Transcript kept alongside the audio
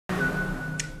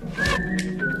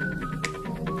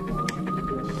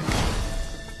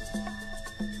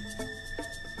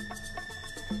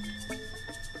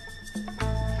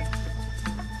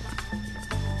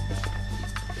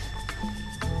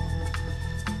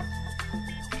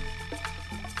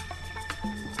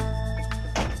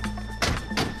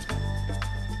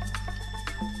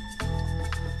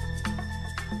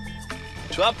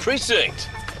to our precinct.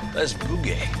 Let's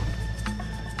boogie.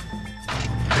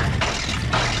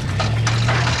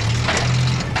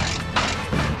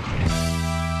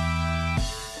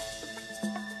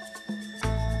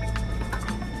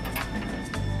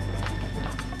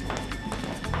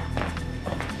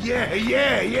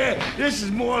 Yeah. This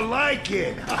is more like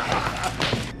it.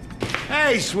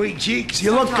 Hey, sweet cheeks,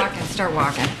 you look... Start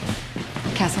walking.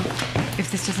 Castle,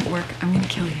 if this doesn't work, I'm gonna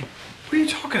kill you. What are you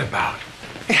talking about?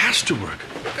 It has to work.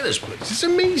 Look at this place. It's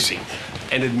amazing.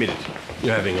 And admit it,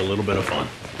 you're having a little bit of fun.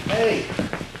 Hey,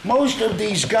 most of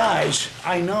these guys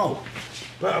I know.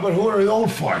 But who are the old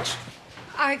farts?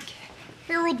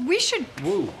 Harold, we should...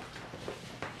 Whoa.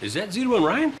 Is that Zito and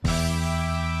Ryan?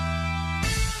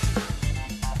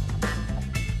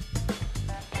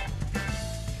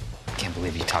 Can't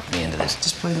believe you talked me into this.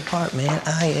 Just play the part, man.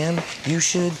 I am. You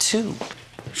should, too.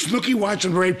 Snooki Watts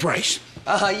and Ray Price.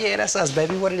 Yeah, that's us,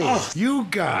 baby. What it is. Oh, you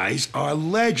guys are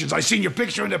legends. I seen your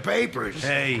picture in the papers.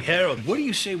 Hey, Harold, what do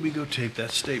you say we go tape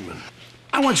that statement?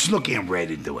 I want Snooki and Ray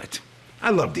to do it. I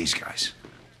love these guys.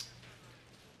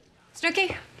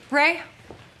 Snooki, Ray,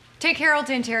 take Harold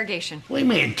to interrogation. What do you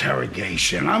mean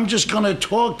interrogation? I'm just gonna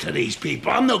talk to these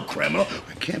people. I'm no criminal.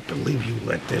 I can't believe you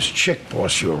let this chick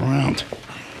boss you around.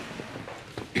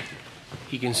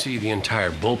 He can see the entire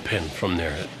bullpen from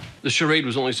there. The charade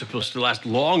was only supposed to last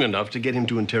long enough to get him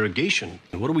to interrogation.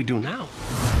 What do we do now?